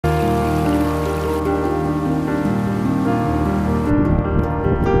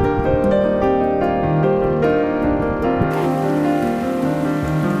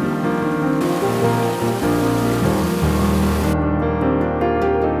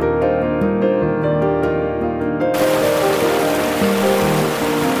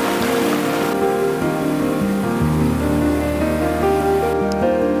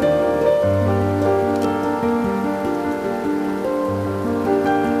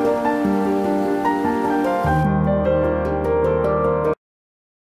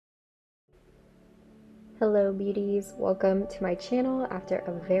Hello beauties, welcome to my channel after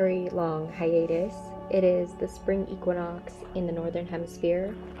a very long hiatus. It is the spring equinox in the northern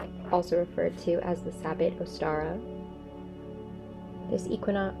hemisphere, also referred to as the Sabbat ostara. This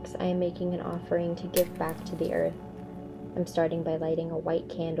equinox I am making an offering to give back to the earth. I'm starting by lighting a white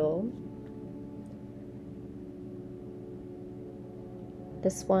candle.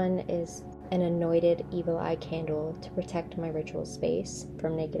 This one is an anointed evil eye candle to protect my ritual space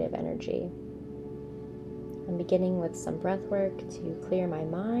from negative energy. I'm beginning with some breath work to clear my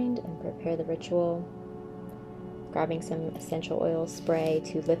mind and prepare the ritual, grabbing some essential oil spray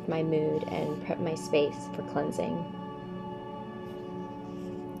to lift my mood and prep my space for cleansing.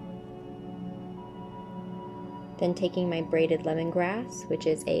 Then taking my braided lemongrass, which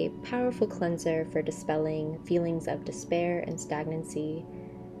is a powerful cleanser for dispelling feelings of despair and stagnancy,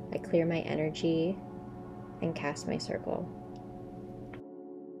 I clear my energy and cast my circle.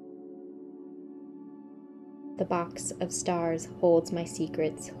 The box of stars holds my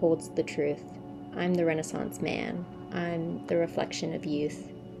secrets, holds the truth. I'm the Renaissance man. I'm the reflection of youth.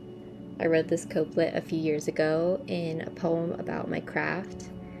 I wrote this couplet a few years ago in a poem about my craft.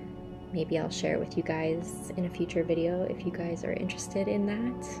 Maybe I'll share it with you guys in a future video if you guys are interested in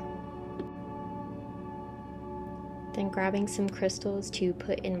that. Then grabbing some crystals to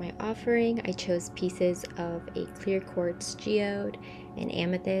put in my offering, I chose pieces of a clear quartz geode and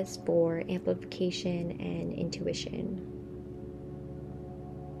amethyst for amplification and intuition.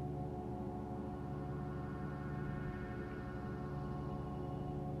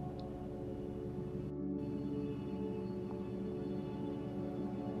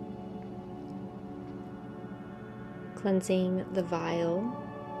 Cleansing the vial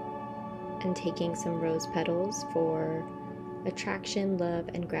and taking some rose petals for attraction, love,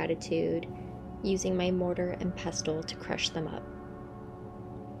 and gratitude, using my mortar and pestle to crush them up.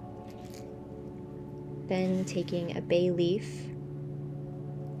 Then taking a bay leaf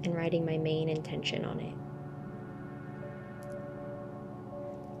and writing my main intention on it.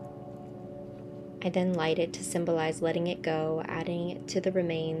 I then light it to symbolize letting it go, adding it to the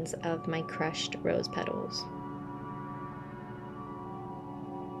remains of my crushed rose petals,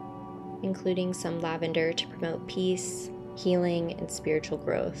 including some lavender to promote peace, healing, and spiritual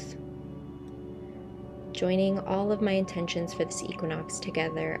growth. Joining all of my intentions for this equinox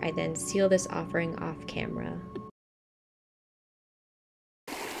together, I then seal this offering off camera.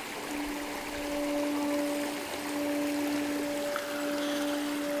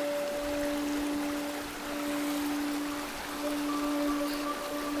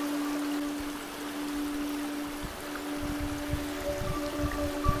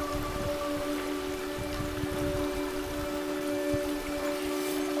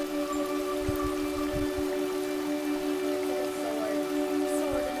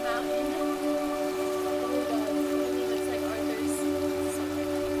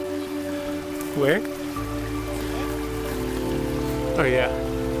 Where? Oh yeah.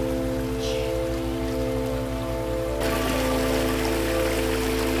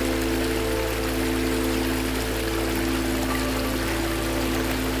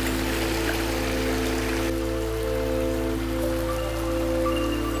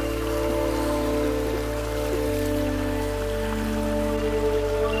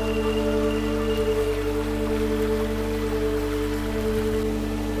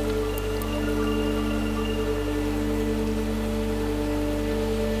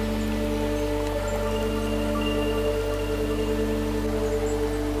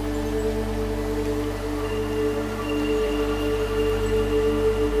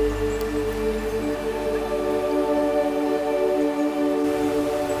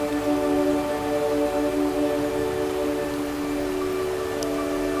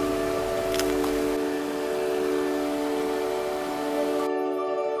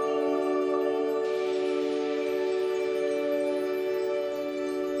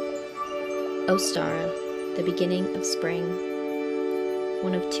 Ostara, the beginning of spring.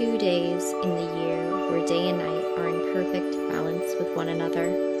 One of 2 days in the year where day and night are in perfect balance with one another.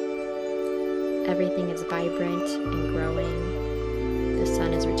 Everything is vibrant and growing. The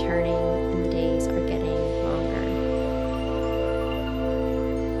sun is returning and the days are getting longer.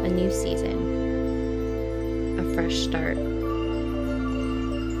 A new season. A fresh start.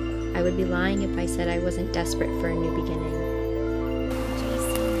 I would be lying if I said I wasn't desperate for a new beginning.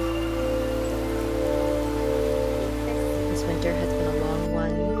 This winter has been a long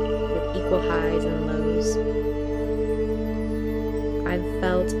one, with equal highs and lows. I've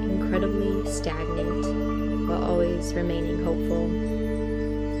felt incredibly stagnant, while always remaining hopeful.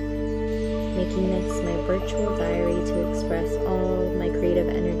 making this my virtual diary to express all my creative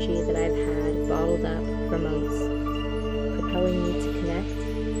energy that I've had bottled up for months, propelling me to connect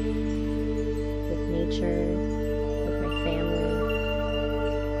with nature, with my family,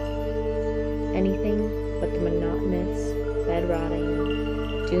 anything but the monotonous,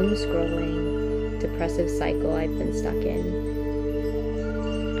 bed-rotting, doom-scrolling, depressive cycle I've been stuck in.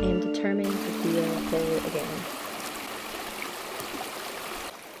 I am determined to feel whole again.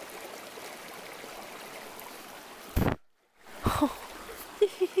 Oh, did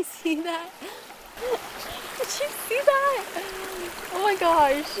you see that? Did you see that? Oh my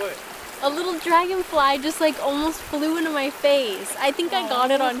gosh. What? A little dragonfly just like almost flew into my face. I think I got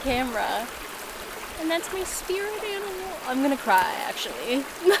it on camera. And that's my spirit animal. I'm gonna cry actually.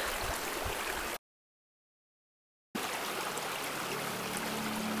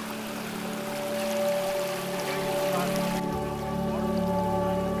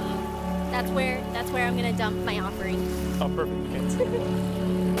 That's where I'm gonna dump my offering. Oh, perfect. Okay.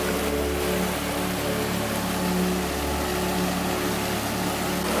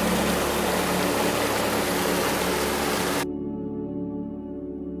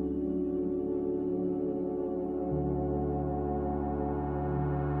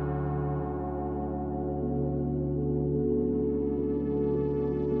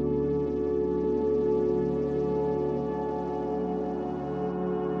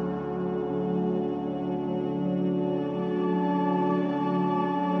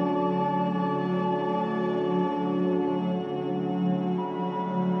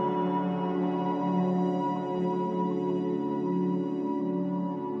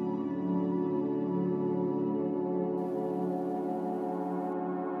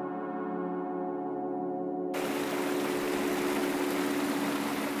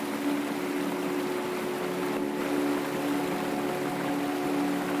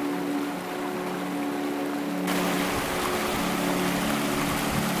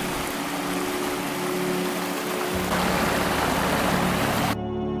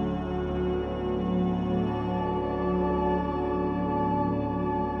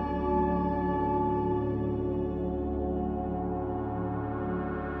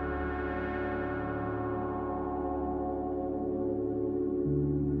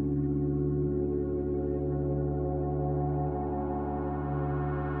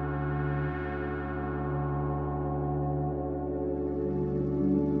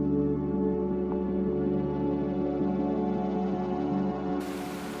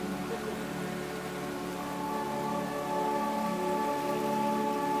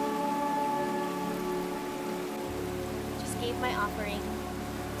 Gave my offering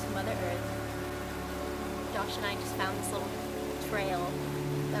to Mother Earth. Josh and I just found this little trail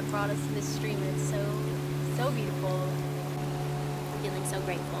that brought us to this stream, and it's so beautiful. I'm feeling so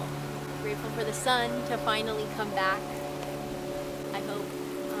grateful. Grateful for the sun to finally come back. I hope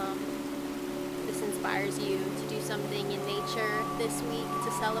this inspires you to do something in nature this week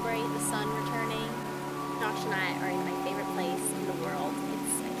to celebrate the sun returning. Josh and I are in my favorite place in the world.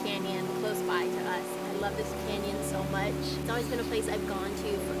 It's a canyon close by to us. I love this canyon so much. It's always been a place I've gone to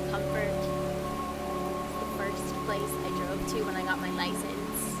for comfort. It's the first place I drove to when I got my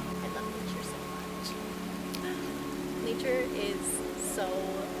license. I love nature so much. Nature is so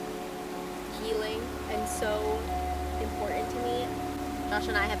healing and so important to me. Josh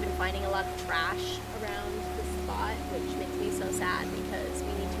and I have been finding a lot of trash around this spot, which makes me so sad because we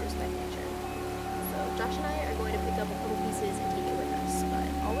need to respect nature. So Josh and I are going to pick up a couple pieces and take it with us, but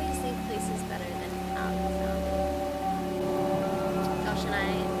always leave places better than how you found it. Josh and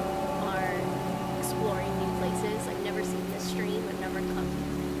I are exploring new places. I've never seen this stream. I've never come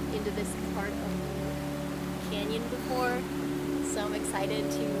into this part of the canyon before, so I'm excited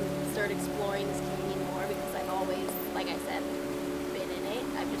to start exploring this canyon more because I've always, like I said, been in it.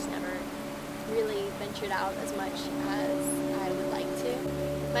 I've just never really ventured out as much as I would like to.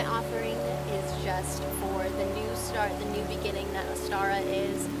 My offering is just for the new start, the new beginning that Ostara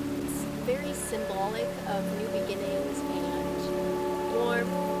is. It's very symbolic of new beginnings and warmth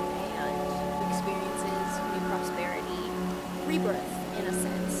and new experiences, new prosperity, rebirth in a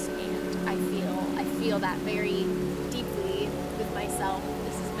sense. And I feel that very deeply with myself.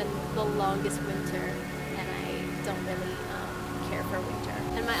 This has been the longest winter, and I don't really care for winter.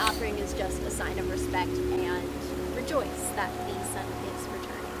 And my offering is just a sign of respect and rejoice that the sun is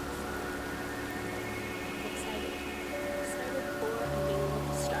returning. I'm excited for a new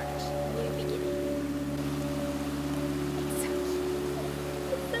start, a new beginning. It's so cute.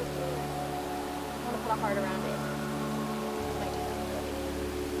 It's so cute. I want to put a heart around it. Might do that.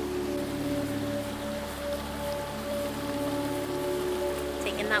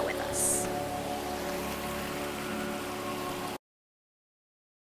 Taking that with us.